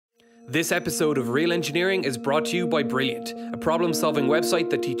This episode of Real Engineering is brought to you by Brilliant, a problem-solving website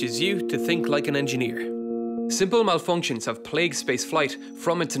that teaches you to think like an engineer. Simple malfunctions have plagued spaceflight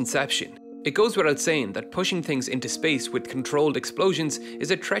from its inception. It goes without saying that pushing things into space with controlled explosions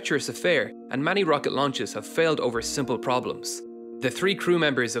is a treacherous affair, and many rocket launches have failed over simple problems. The 3 crew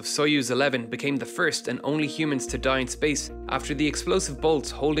members of Soyuz 11 became the first and only humans to die in space after the explosive bolts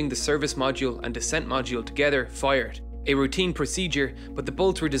holding the service module and descent module together fired. A routine procedure, but the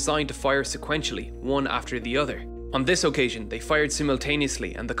bolts were designed to fire sequentially, one after the other. On this occasion, they fired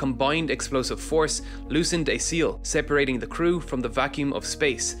simultaneously, and the combined explosive force loosened a seal, separating the crew from the vacuum of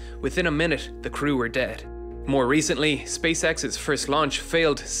space. Within a minute, the crew were dead. More recently, SpaceX's first launch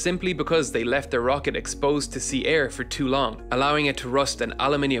failed simply because they left their rocket exposed to sea air for too long, allowing it to rust an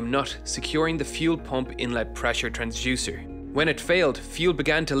aluminium nut, securing the fuel pump inlet pressure transducer. When it failed, fuel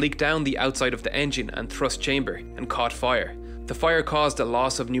began to leak down the outside of the engine and thrust chamber, and caught fire. The fire caused a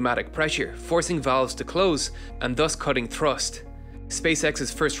loss of pneumatic pressure, forcing valves to close, and thus cutting thrust.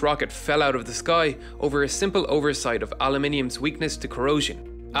 SpaceX's first rocket fell out of the sky over a simple oversight of aluminium's weakness to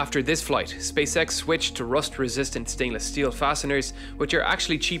corrosion. After this flight, SpaceX switched to rust-resistant stainless steel fasteners, which are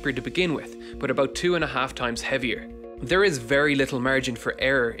actually cheaper to begin with, but about 2.5 times heavier. There is very little margin for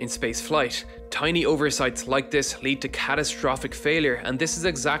error in space flight. Tiny oversights like this lead to catastrophic failure, and this is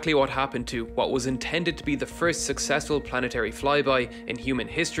exactly what happened to what was intended to be the first successful planetary flyby in human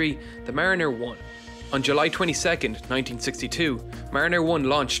history, the Mariner 1. On July 22, 1962, Mariner 1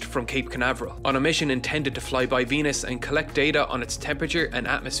 launched from Cape Canaveral on a mission intended to fly by Venus and collect data on its temperature and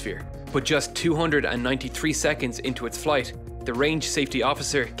atmosphere. But just 293 seconds into its flight, the range safety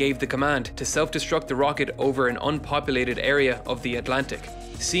officer gave the command to self-destruct the rocket over an unpopulated area of the Atlantic,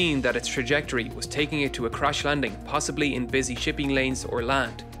 seeing that its trajectory was taking it to a crash landing, possibly in busy shipping lanes or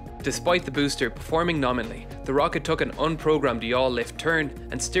land. Despite the booster performing nominally, the rocket took an unprogrammed yaw lift turn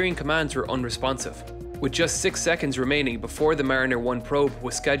and steering commands were unresponsive. With just 6 seconds remaining before the Mariner 1 probe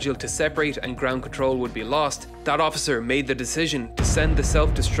was scheduled to separate and ground control would be lost, that officer made the decision to send the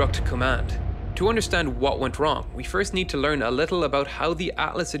self-destruct command. To understand what went wrong, we first need to learn a little about how the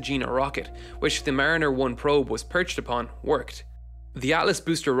Atlas Agena rocket, which the Mariner 1 probe was perched upon, worked. The Atlas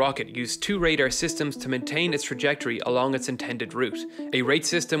booster rocket used 2 radar systems to maintain its trajectory along its intended route, a rate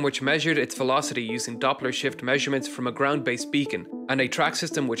system which measured its velocity using Doppler shift measurements from a ground-based beacon, and a track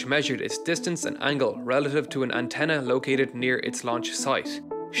system which measured its distance and angle relative to an antenna located near its launch site.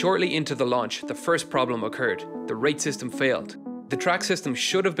 Shortly into the launch, the first problem occurred. The rate system failed. The track system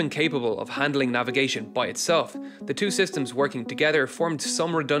should have been capable of handling navigation by itself. The 2 systems working together formed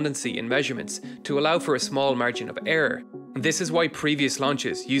some redundancy in measurements to allow for a small margin of error. This is why previous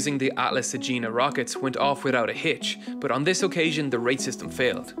launches using the Atlas Agena rockets went off without a hitch, but on this occasion the rate system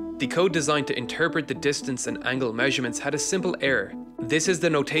failed. The code designed to interpret the distance and angle measurements had a simple error. This is the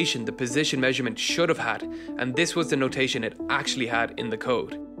notation the position measurement should have had, and this was the notation it actually had in the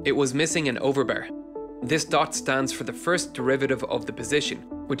code. It was missing an overbar. This dot stands for the first derivative of the position,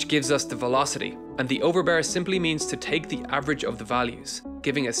 which gives us the velocity, and the overbar simply means to take the average of the values,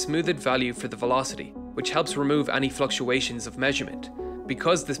 giving a smoothed value for the velocity, which helps remove any fluctuations of measurement.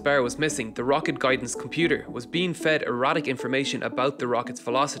 Because this bar was missing, the rocket guidance computer was being fed erratic information about the rocket's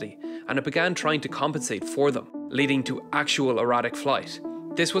velocity, and it began trying to compensate for them, leading to actual erratic flight.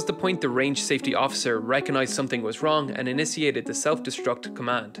 This was the point the range safety officer recognized something was wrong and initiated the self-destruct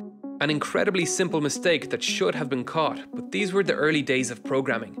command. An incredibly simple mistake that should have been caught, but these were the early days of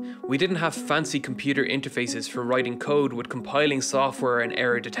programming. We didn't have fancy computer interfaces for writing code with compiling software and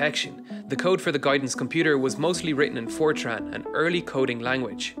error detection. The code for the guidance computer was mostly written in Fortran, an early coding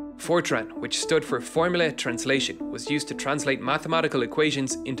language. Fortran, which stood for Formula Translation, was used to translate mathematical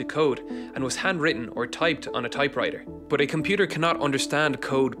equations into code and was handwritten or typed on a typewriter. But a computer cannot understand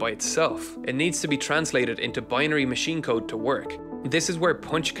code by itself. It needs to be translated into binary machine code to work. This is where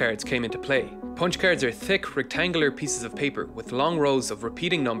punch cards came into play. Punch cards are thick, rectangular pieces of paper with long rows of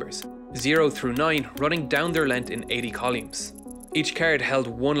repeating numbers, 0 through 9, running down their length in 80 columns. Each card held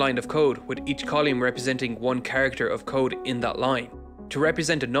 1 line of code, with each column representing 1 character of code in that line. To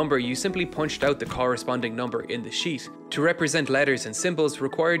represent a number, you simply punched out the corresponding number in the sheet. To represent letters and symbols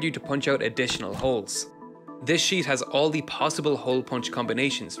required you to punch out additional holes. This sheet has all the possible hole punch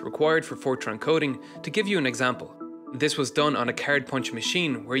combinations required for Fortran coding. To give you an example, this was done on a card punch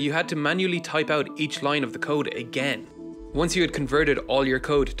machine where you had to manually type out each line of the code again. Once you had converted all your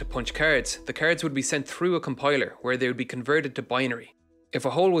code to punch cards, the cards would be sent through a compiler where they would be converted to binary. If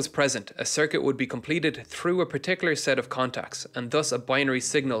a hole was present, a circuit would be completed through a particular set of contacts, and thus a binary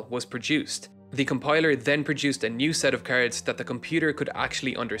signal was produced. The compiler then produced a new set of cards that the computer could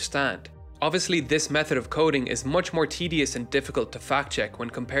actually understand. Obviously, this method of coding is much more tedious and difficult to fact check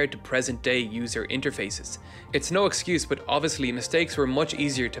when compared to present-day user interfaces. It's no excuse, but obviously mistakes were much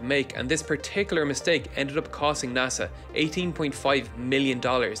easier to make, and this particular mistake ended up costing NASA $18.5 million in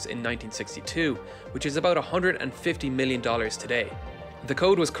 1962, which is about $150 million today. The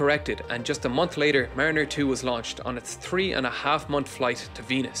code was corrected, and just a month later, Mariner 2 was launched on its 3.5-month flight to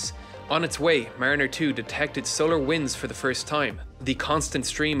Venus. On its way, Mariner 2 detected solar winds for the first time, the constant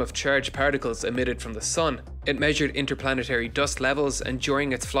stream of charged particles emitted from the Sun. It measured interplanetary dust levels, and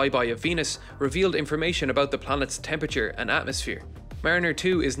during its flyby of Venus, revealed information about the planet's temperature and atmosphere. Mariner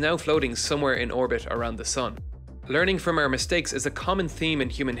 2 is now floating somewhere in orbit around the Sun. Learning from our mistakes is a common theme in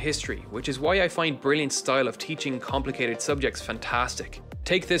human history, which is why I find Brilliant's style of teaching complicated subjects fantastic.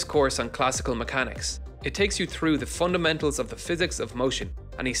 Take this course on classical mechanics. It takes you through the fundamentals of the physics of motion,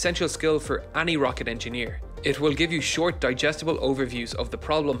 an essential skill for any rocket engineer. It will give you short, digestible overviews of the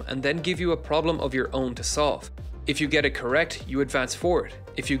problem and then give you a problem of your own to solve. If you get it correct, you advance forward.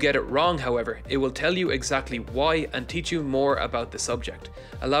 If you get it wrong, however, it will tell you exactly why and teach you more about the subject,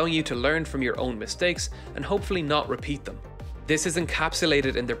 allowing you to learn from your own mistakes and hopefully not repeat them. This is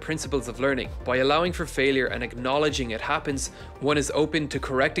encapsulated in their principles of learning. By allowing for failure and acknowledging it happens, one is open to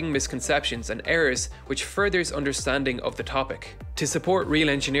correcting misconceptions and errors, which furthers understanding of the topic. To support Real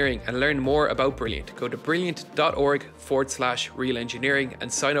Engineering and learn more about Brilliant, go to brilliant.org/Real Engineering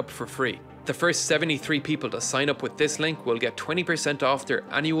and sign up for free. The first 73 people to sign up with this link will get 20% off their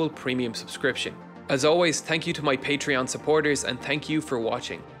annual premium subscription. As always, thank you to my Patreon supporters and thank you for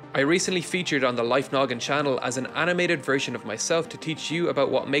watching. I recently featured on the Life Noggin channel as an animated version of myself to teach you about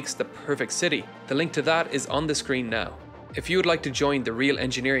what makes the perfect city. The link to that is on the screen now. If you would like to join the Real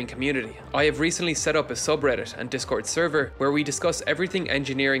Engineering community, I have recently set up a subreddit and Discord server where we discuss everything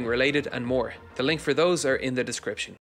engineering related and more. The link for those are in the description.